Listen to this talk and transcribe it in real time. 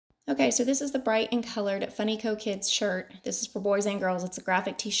Okay, so this is the bright and colored Funny Co Kids shirt. This is for boys and girls. It's a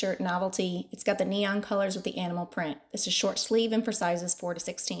graphic t-shirt, novelty. It's got the neon colors with the animal print. This is short sleeve and for sizes 4 to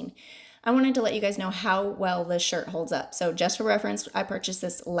 16. I wanted to let you guys know how well this shirt holds up. So just for reference, I purchased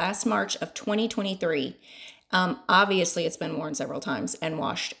this last March of 2023. Obviously, it's been worn several times and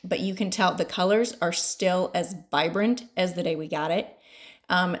washed, but you can tell the colors are still as vibrant as the day we got it.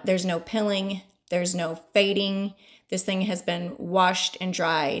 There's no pilling, there's no fading. This thing has been washed and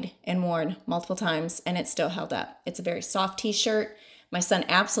dried and worn multiple times, and it's still held up. It's a very soft t-shirt. My son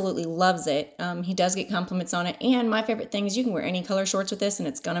absolutely loves it. He does get compliments on it, and my favorite thing is you can wear any color shorts with this, and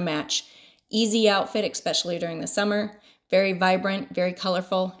it's gonna match. Easy outfit, especially during the summer. Very vibrant, very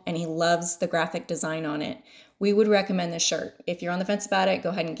colorful, and he loves the graphic design on it. We would recommend this shirt. If you're on the fence about it, go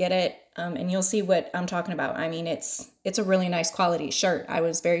ahead and get it, and you'll see what I'm talking about. I mean, it's a really nice quality shirt. I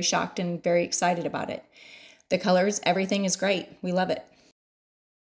was very shocked and very excited about it. The colors, everything is great. We love it.